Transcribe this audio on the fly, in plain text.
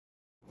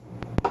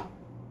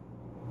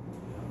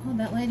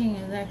that lighting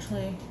is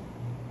actually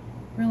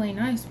really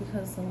nice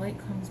because the light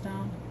comes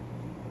down.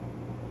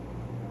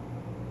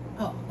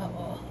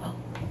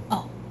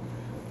 Oh.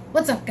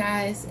 What's up,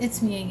 guys?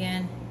 It's me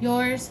again.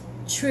 Yours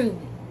truly.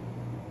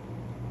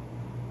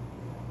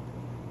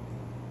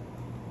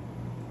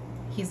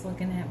 He's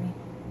looking at me.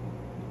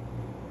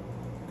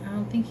 I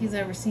don't think he's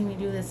ever seen me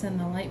do this in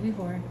the light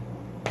before.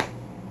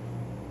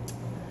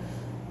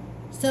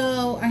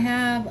 So I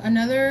have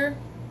another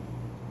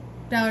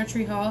Dollar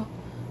Tree haul.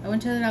 I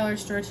went to the dollar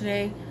store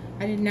today.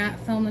 I did not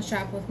film the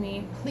shop with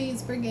me.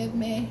 Please forgive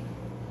me.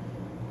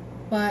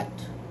 But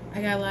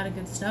I got a lot of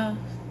good stuff.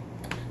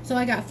 So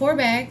I got 4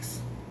 bags.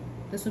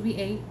 This would be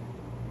 8.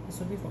 This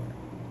would be 4.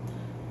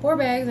 4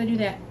 bags. I do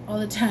that all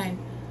the time.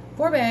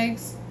 4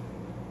 bags.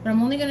 But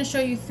I'm only going to show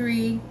you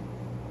 3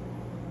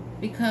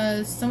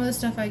 because some of the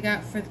stuff I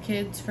got for the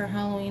kids for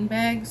Halloween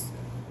bags.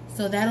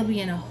 So that'll be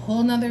in a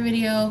whole nother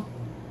video.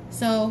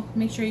 So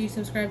make sure you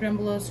subscribe down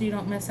below so you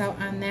don't miss out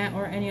on that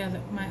or any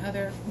of my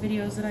other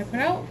videos that I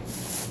put out.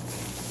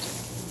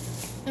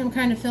 I'm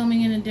kind of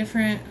filming in a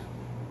different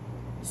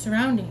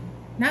setup.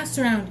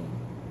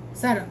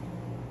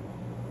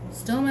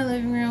 Still in my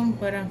living room,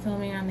 but I'm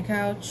filming on the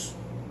couch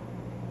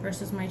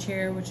versus my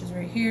chair, which is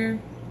right here.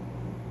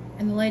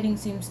 And the lighting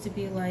seems to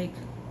be like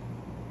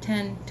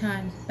 10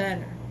 times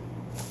better.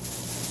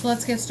 So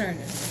let's get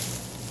started.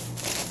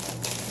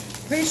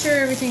 Pretty sure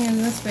everything in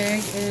this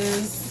bag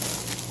is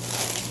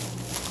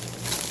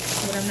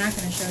what I'm not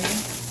going to show you,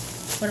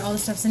 but all the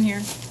stuff's in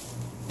here.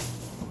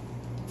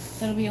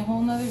 That'll be a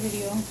whole nother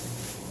video.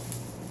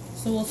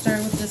 So we'll start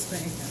with this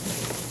bag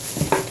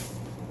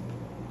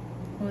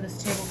now. Move this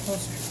table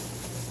closer.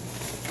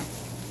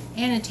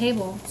 And a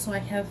table, so I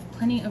have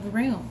plenty of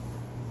room.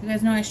 You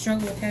guys know I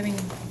struggle with having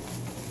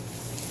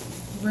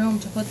room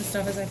to put the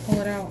stuff as I pull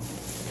it out.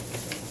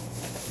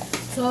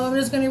 So I'm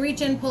just going to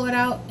reach in, pull it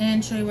out,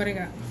 and show you what I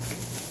got.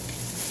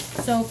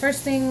 So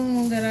first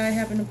thing that I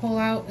happen to pull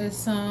out is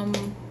some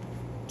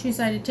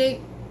 2-sided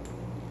tape.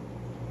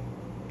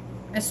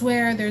 I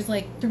swear there's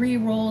like 3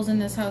 rolls in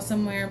this house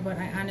somewhere, but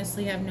I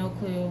honestly have no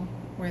clue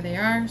where they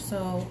are,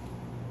 so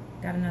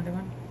got another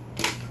one.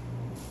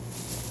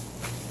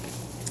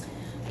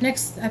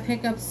 Next, I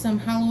pick up some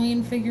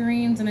Halloween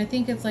figurines, and I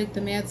think it's like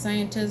the Mad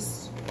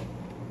Scientist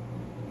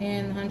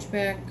and the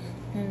Hunchback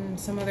and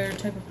some other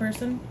type of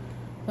person,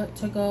 but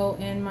to go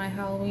in my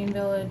Halloween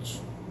village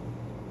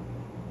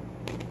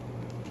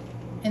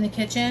in the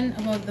kitchen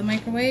above the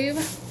microwave.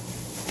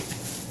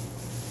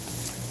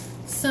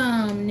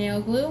 Some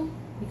nail glue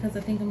because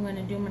I think I'm going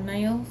to do my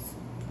nails,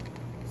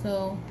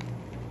 so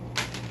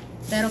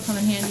that'll come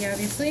in handy,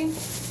 obviously.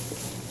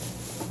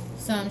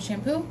 Some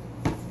shampoo,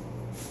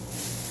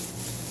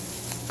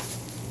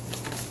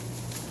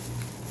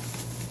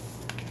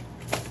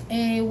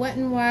 a Wet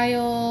n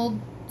Wild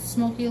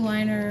smoky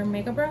liner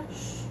makeup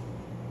brush.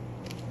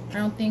 I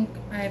don't think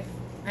I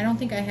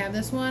have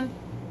this one,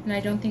 and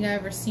I don't think I've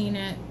ever seen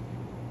it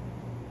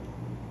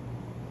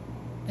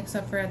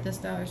except for at this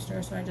dollar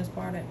store, so I just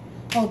bought it.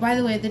 Oh, by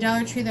the way, the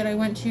Dollar Tree that I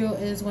went to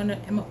is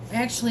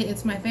actually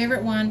it's my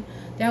favorite one.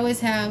 They always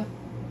have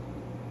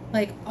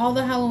like all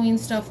the Halloween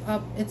stuff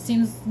up. It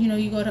seems, you know,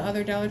 you go to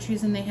other Dollar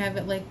Trees and they have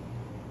it like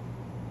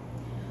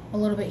a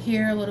little bit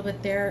here, a little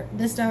bit there.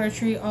 This Dollar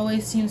Tree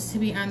always seems to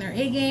be on their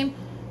A game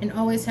and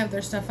always have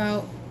their stuff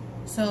out.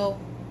 So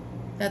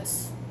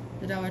that's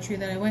the Dollar Tree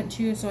that I went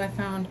to. So I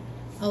found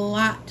a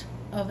lot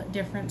of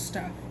different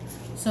stuff.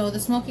 So the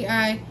smoky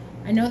eye,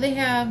 I know they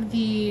have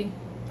the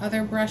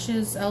other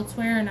brushes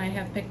elsewhere and I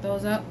have picked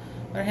those up,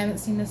 but I haven't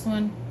seen this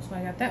one, so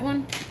I got that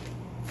one.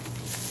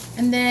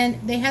 And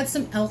then they had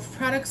some e.l.f.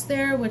 products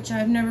there, which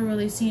I've never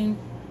really seen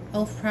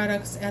e.l.f.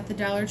 products at the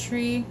Dollar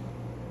Tree,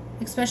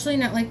 especially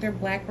not like their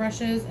black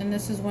brushes, and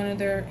this is one of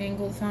their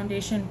angled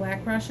foundation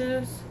black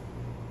brushes.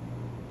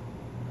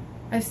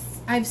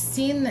 I've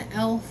seen the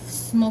e.l.f.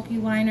 smoky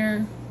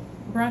liner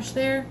brush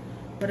there,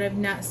 but I've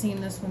not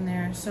seen this one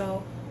there,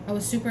 so I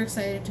was super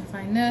excited to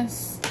find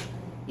this.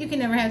 You can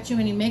never have too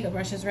many makeup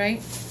brushes, right?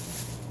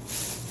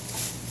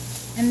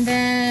 And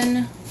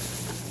then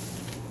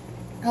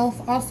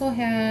e.l.f. also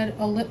had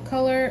a lip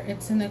color.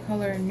 It's in the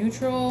color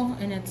neutral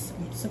and it's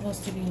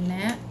supposed to be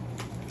matte.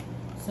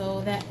 So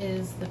that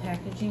is the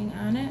packaging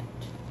on it.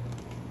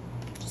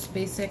 Just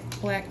basic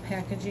black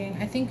packaging.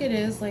 I think it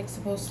is like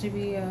supposed to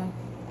be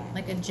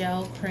like a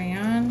gel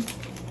crayon.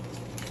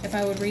 If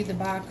I would read the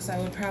box, I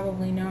would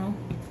probably know.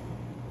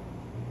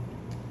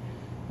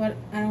 But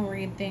I don't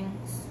read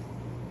things.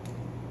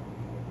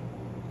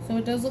 So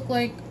it does look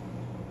like,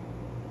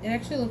 it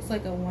actually looks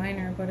like a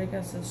liner, but I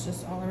guess it's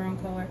just all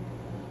around color.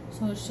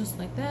 So it's just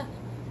like that.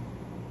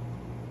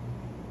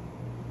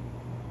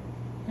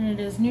 And it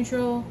is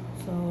neutral,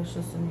 so it's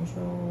just a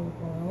neutral,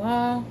 blah, blah,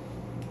 blah.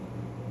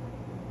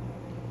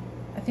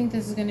 I think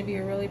this is going to be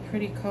a really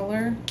pretty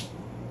color.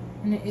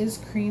 And it is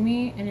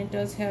creamy, and it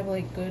does have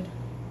like good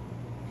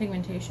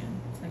pigmentation.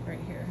 It's like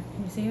right here.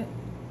 Can you see it?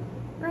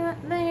 Right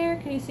there.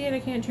 Can you see it? I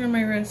can't turn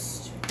my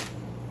wrist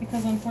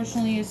because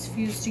unfortunately it's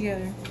fused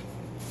together.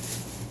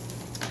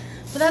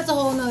 But that's a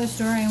whole nother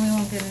story and we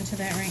won't get into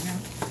that right now.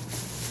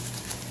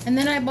 And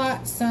then I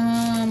bought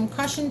some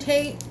caution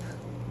tape,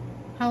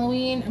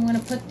 Halloween. I'm going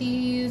to put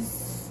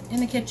these in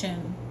the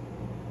kitchen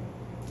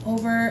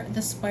over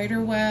the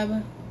spider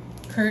web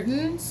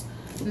curtains.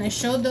 And I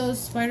showed those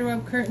spider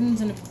web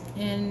curtains in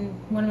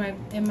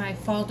my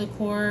fall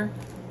decor,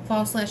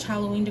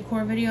 fall/Halloween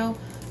decor video.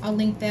 I'll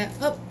link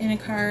that up in a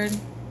card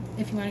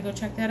if you want to go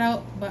check that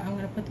out. But I'm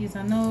going to put these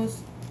on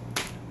those.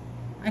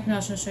 I can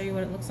also show you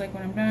what it looks like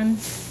when I'm done.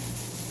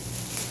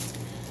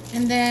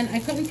 And then I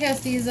couldn't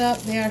pass these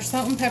up. They are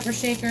salt and pepper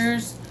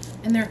shakers,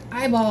 and they're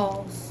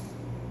eyeballs.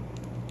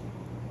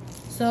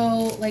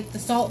 So, like, the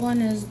salt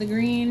one is the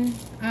green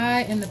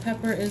eye, and the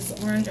pepper is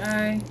the orange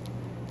eye.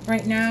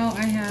 Right now,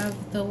 I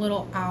have the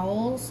little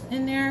owls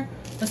in there,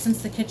 but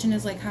since the kitchen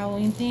is like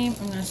Halloween theme,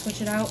 I'm going to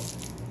switch it out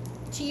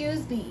to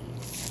use these.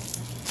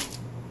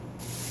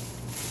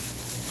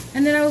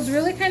 And then I was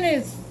really kind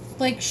of,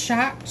 like,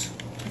 shocked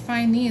to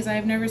find these.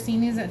 I've never seen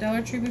these at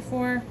Dollar Tree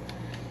before,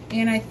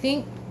 and I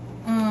think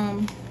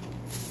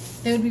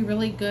they would be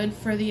really good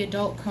for the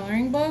adult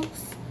coloring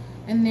books.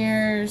 And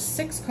there's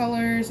 6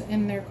 colors,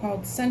 and they're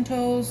called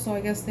Scentos, so I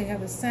guess they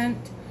have a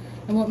scent.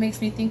 And what makes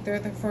me think they're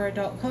for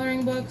adult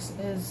coloring books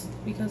is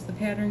because the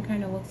pattern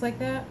kind of looks like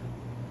that.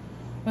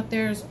 But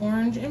there's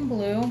orange and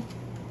blue,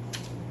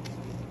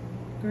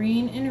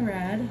 green and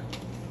red,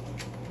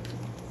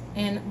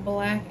 and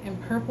black and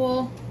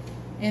purple.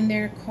 And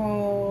they're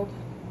called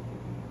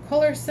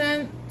Color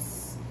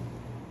Scents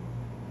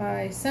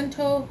by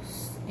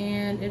Scentos.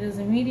 And it is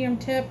a medium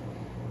tip,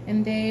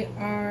 and they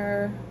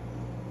are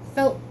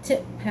felt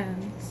tip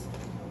pens,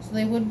 so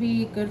they would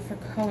be good for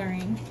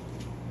coloring.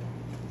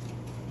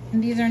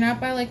 And these are not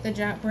by like the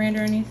Jot brand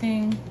or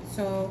anything,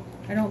 so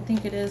I don't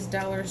think it is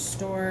dollar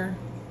store,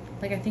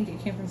 like I think it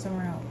came from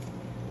somewhere else.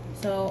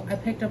 So I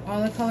picked up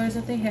all the colors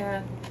that they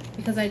had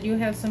because I do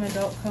have some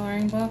adult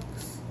coloring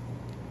books,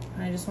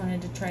 and I just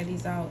wanted to try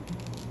these out,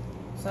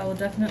 so I will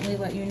definitely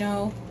let you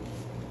know.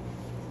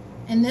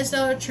 And this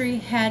Dollar Tree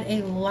had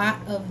a lot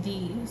of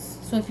these.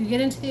 So if you get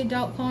into the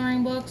adult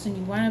coloring books and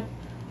you want to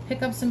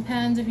pick up some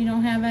pens if you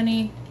don't have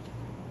any,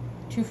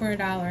 2 for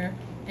 $1.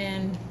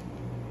 And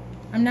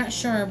I'm not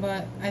sure,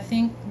 but I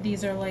think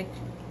these are like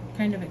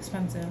kind of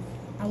expensive.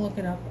 I'll look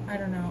it up. I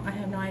don't know. I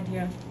have no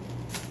idea.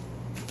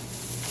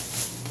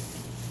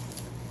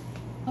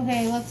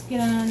 Okay, let's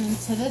get on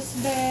into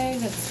this bag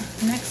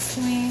that's next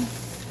to me.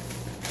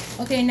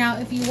 Okay, now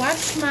if you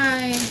watch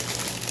my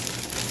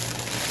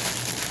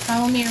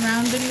Follow Me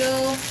Around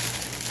video,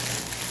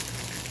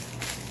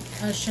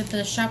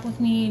 the Shop With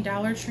Me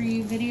Dollar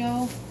Tree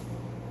video,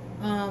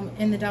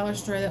 in the dollar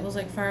store that was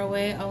like far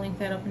away, I'll link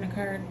that up in a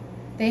card.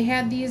 They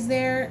had these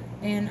there,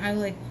 and I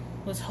like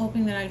was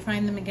hoping that I'd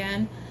find them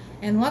again.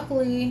 And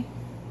luckily,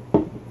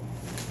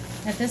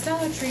 at this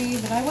Dollar Tree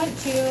that I went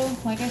to,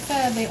 like I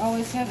said, they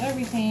always have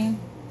everything.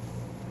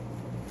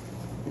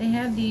 They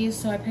had these,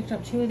 so I picked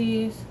up 2 of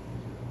these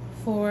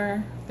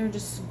they're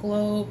just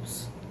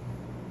globes.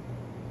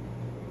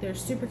 They're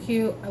super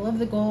cute. I love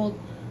the gold.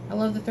 I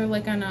love that they're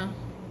like on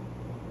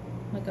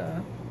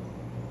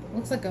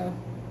looks like a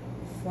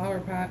flower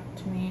pot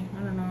to me.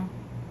 I don't know.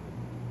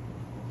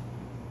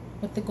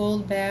 With the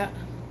gold bat.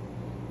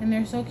 And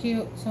they're so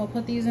cute. So I'll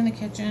put these in the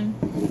kitchen.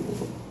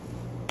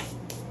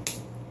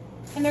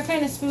 And they're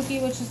kind of spooky,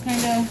 which is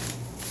kind of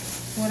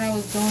what I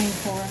was going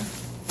for.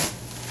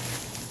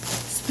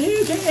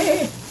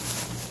 Spooky!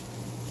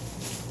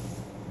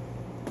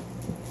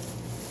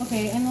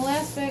 Okay, and the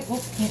last bag,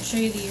 can't show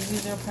you these.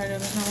 These are part of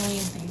the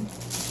Halloween thing.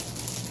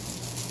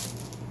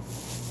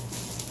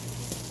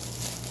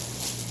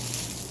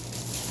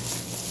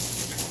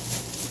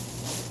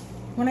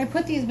 When I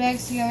put these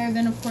bags together,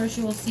 then of course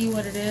you will see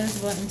what it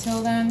is, but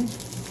until then,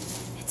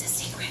 it's a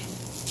secret.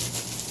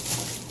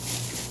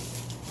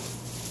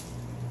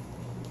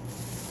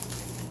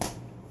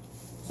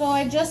 So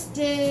I just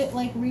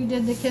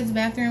redid the kids'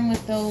 bathroom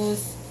with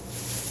those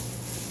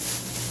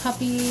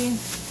puppy,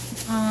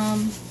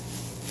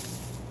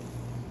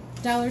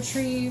 Dollar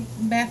Tree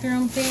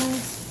bathroom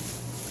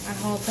things. I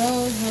hauled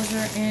those. Those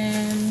are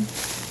in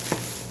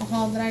a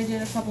haul that I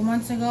did a couple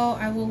months ago.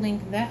 I will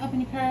link that up in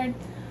your card.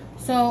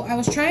 So I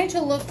was trying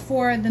to look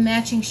for the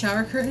matching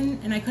shower curtain,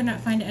 and I could not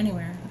find it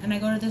anywhere. And I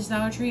go to this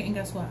Dollar Tree, and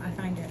guess what? I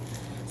find it.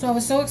 So I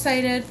was so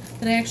excited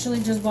that I actually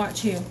just bought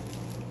 2.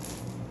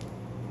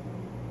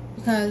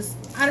 Because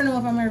I don't know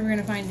if I'm ever going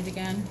to find it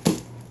again.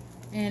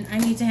 And I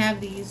need to have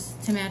these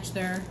to match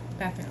their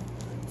bathroom.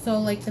 So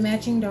like the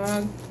matching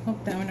dog,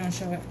 that one don't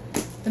show it.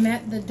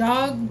 The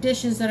dog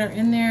dishes that are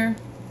in there,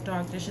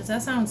 dog dishes,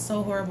 that sounds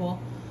so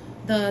horrible.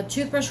 The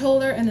toothbrush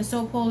holder and the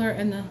soap holder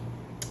and the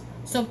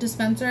soap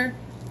dispenser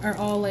are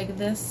all like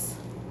this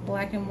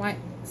black and white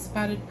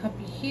spotted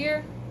puppy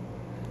here.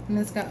 And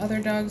it's got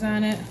other dogs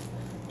on it.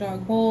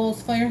 Dog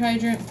bowls, fire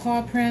hydrant,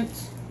 paw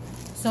prints.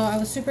 So I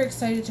was super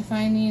excited to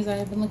find these. I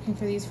have been looking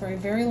for these for a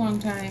very long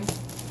time.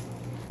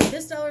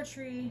 This Dollar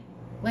Tree,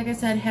 like I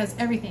said, has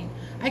everything.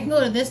 I can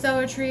go to this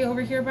Dollar Tree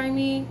over here by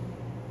me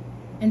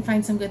and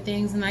find some good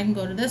things, and I can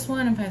go to this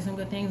one and find some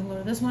good things and go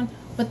to this one,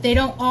 but they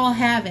don't all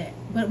have it.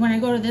 But when I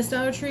go to this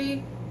Dollar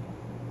Tree,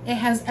 it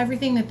has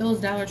everything that those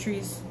Dollar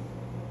Trees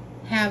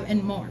have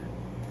and more.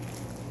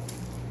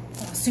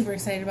 Oh, super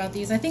excited about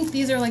these. I think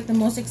these are like the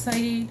most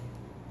excited.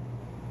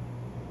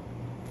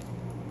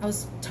 I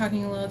was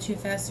talking a little too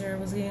fast there. I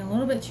was getting a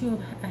little bit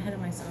too ahead of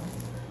myself.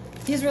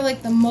 These were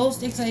like the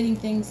most exciting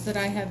things that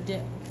I have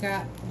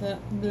got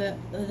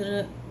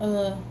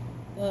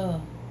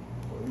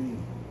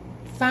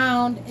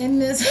found in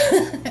this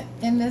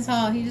in this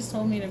haul. He just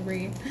told me to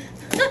breathe.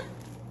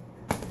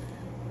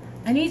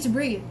 I need to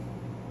breathe.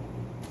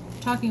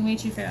 Talking way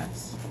too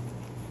fast.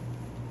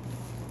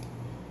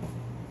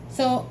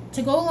 So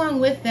to go along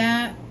with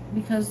that,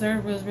 because there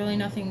was really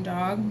nothing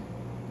dog,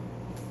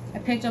 I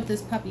picked up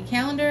this puppy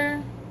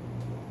calendar.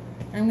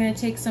 I'm going to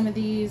take some of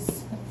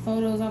these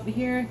photos off of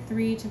here,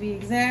 3 to be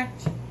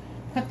exact,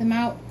 cut them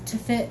out to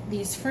fit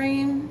these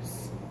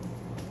frames,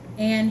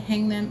 and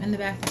hang them in the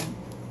bathroom.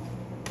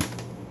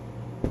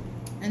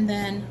 And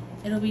then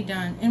it'll be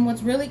done. And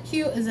what's really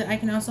cute is that I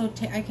can also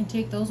I can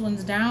take those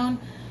ones down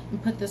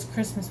and put this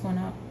Christmas one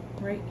up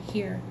right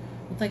here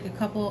with like a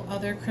couple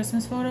other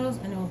Christmas photos,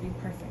 and it will be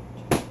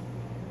perfect.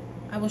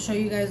 I will show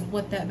you guys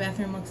what that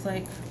bathroom looks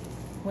like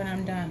when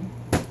I'm done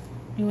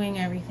doing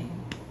everything.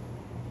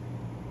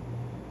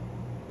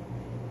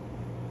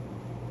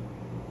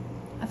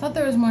 I thought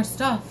there was more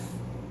stuff,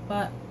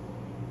 but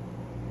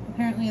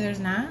apparently there's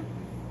not.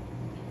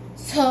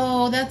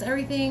 So that's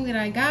everything that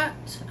I got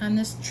on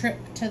this trip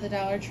to the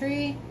Dollar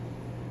Tree.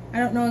 I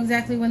don't know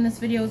exactly when this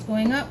video is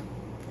going up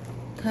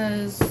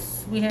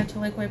because we had to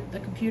like wipe the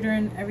computer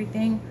and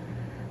everything.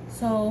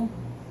 So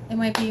it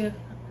might be a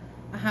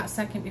hot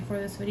second before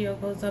this video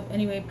goes up.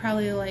 Anyway,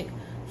 probably like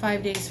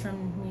 5 days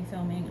from me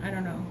filming. I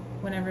don't know.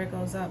 Whenever it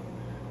goes up,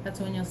 that's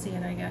when you'll see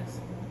it, I guess.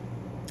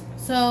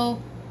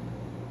 So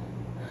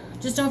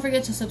just don't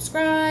forget to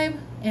subscribe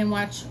and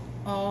watch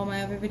all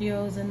my other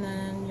videos, and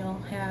then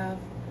you'll have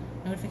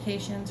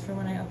notifications for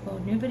when I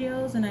upload new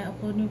videos. And I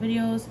upload new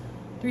videos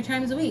 3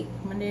 times a week,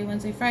 Monday,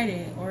 Wednesday,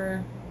 Friday,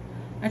 or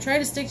I try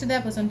to stick to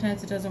that, but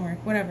sometimes it doesn't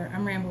work. Whatever,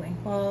 I'm rambling.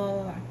 Blah, blah,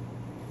 blah, blah.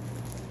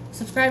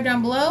 Subscribe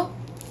down below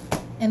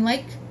and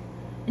like,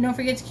 and don't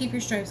forget to keep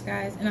your stripes,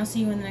 guys, and I'll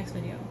see you in the next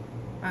video.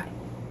 Bye.